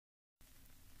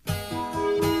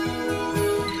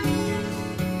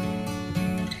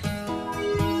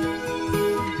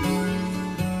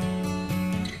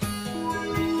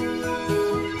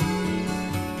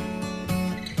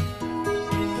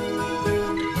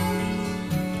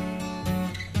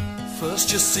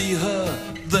First you see her,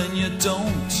 then you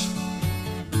don't.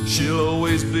 She'll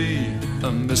always be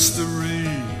a mystery.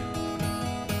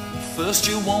 First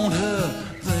you want her,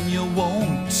 then you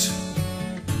won't.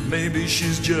 Maybe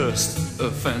she's just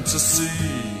a fantasy.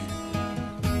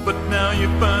 But now you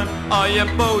burnt all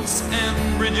your boats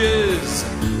and bridges.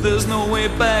 There's no way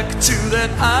back to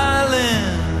that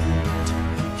island.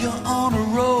 You're on a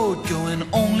road going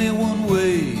only one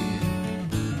way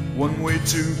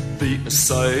to the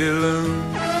asylum.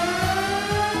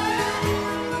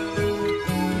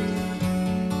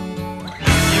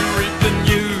 You read the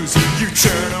news, you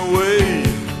turn away.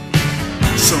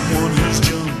 Someone has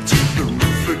jumped the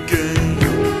roof again.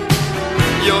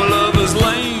 Your lover's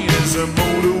lane is a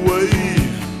motorway.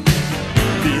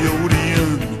 The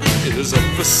Odeon is up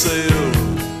for sale.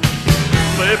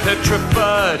 They're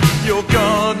petrified your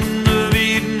Garden of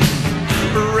Eden.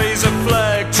 Raise a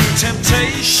flag to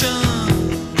temptation.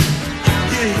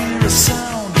 You hear a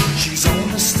sound, she's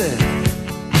on the step,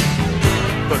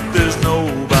 but there's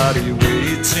nobody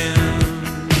waiting.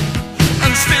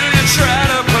 And still you try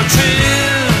to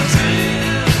pretend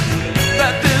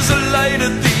that there's a light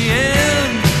at the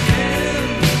end,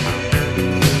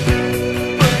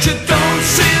 but you don't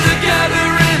see the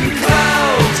gathering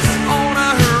clouds on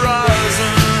a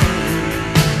horizon.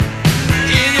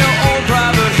 In your own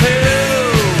private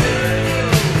hell,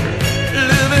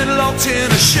 living locked in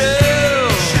a shell,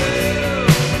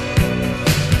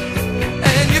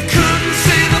 and you couldn't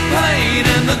see the pain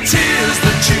and the tears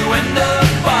that you end up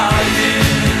buying.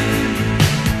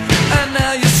 And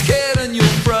now you're scared and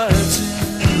you're frightened.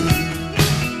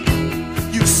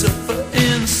 You suffer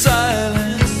in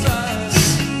silence.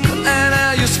 And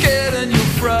now you're scared and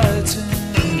you're frightened.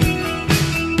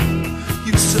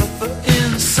 You suffer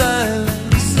in silence.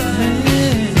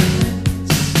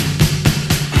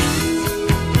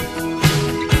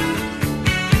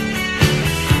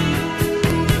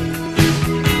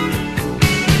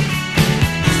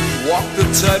 Walk the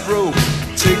tightrope,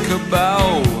 take a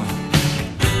bow.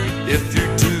 If you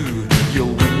do,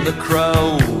 you'll win the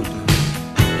crowd.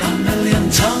 A million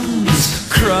tongues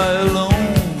cry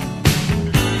alone,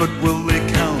 but will they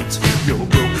count your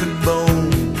broken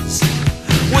bones?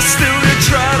 Well, still you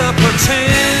try to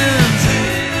pretend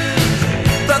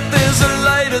that there's a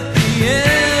light at the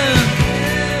end,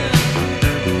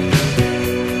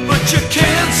 but you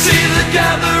can't see the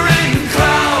gathering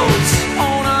clouds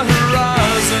on a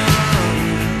horizon.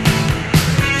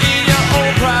 In your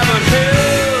own private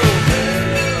hell,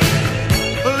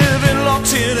 living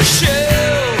locked in a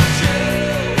shell,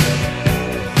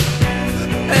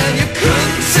 and you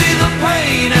couldn't see the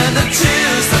pain and the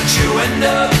tears that you end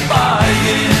up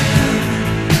buying.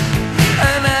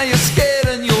 And now you're scared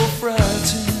and you're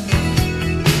frightened.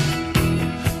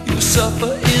 You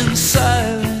suffer in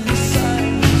silence.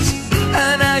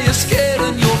 And now you're scared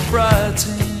and you're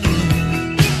frightened.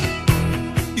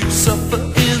 You suffer